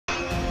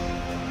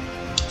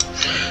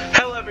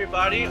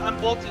everybody, I'm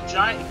Bolted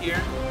Giant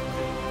here.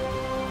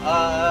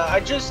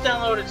 I just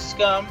downloaded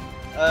SCUM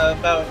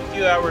about a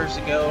few hours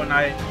ago, and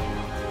I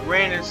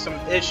ran into some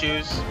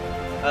issues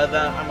that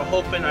I'm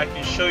hoping I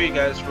can show you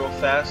guys real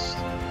fast.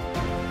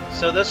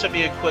 So this will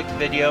be a quick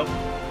video.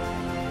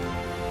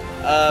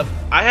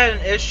 I had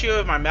an issue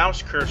with my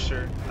mouse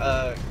cursor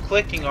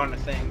clicking onto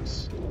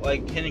things,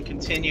 like hitting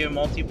continue,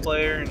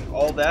 multiplayer, and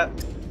all that.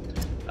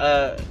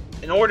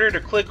 In order to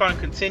click on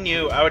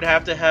continue, I would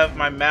have to have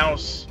my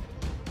mouse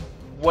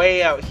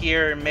way out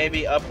here and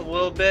maybe up a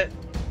little bit,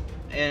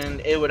 and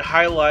it would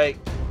highlight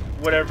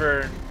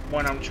whatever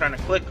one I'm trying to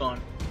click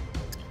on.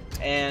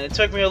 And it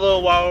took me a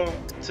little while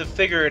to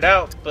figure it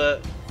out,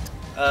 but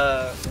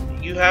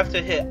you have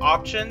to hit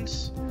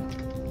options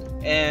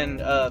and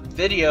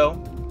video,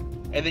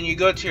 and then you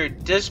go to your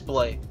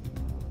display,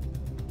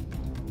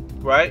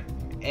 right?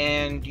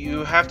 And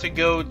you have to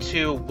go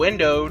to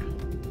windowed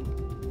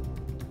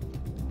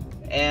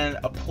and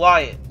apply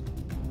it.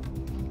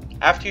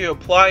 After you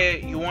apply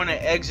it, you want to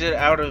exit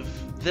out of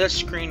this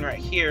screen right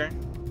here,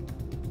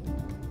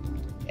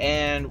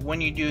 and when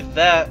you do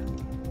that,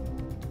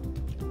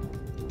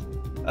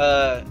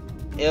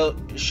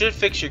 it should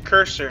fix your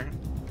cursor.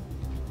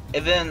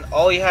 And then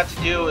all you have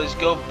to do is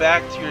go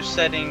back to your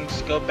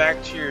settings, go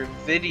back to your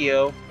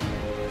video,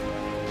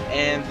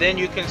 and then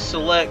you can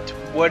select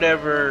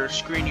whatever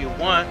screen you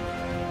want.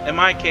 In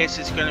my case,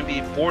 it's going to be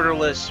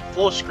borderless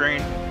full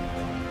screen.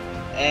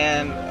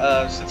 And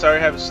since I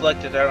already have it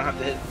selected, I don't have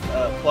to hit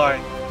apply.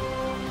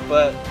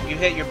 But you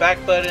hit your back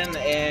button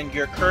and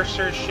your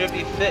cursor should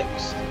be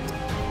fixed.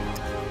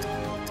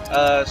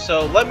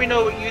 So let me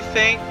know what you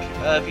think.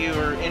 If you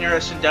were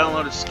interested in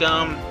downloading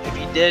SCUM, if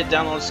you did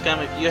download SCUM,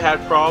 if you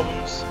had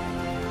problems.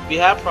 If you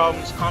have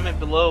problems, comment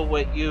below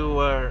what you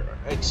are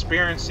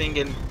experiencing,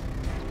 and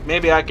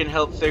maybe I can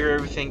help figure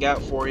everything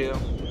out for you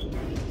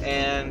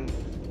and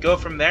go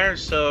from there.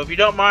 So if you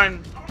don't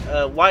mind,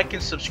 like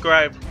and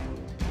subscribe.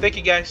 Thank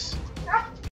you guys.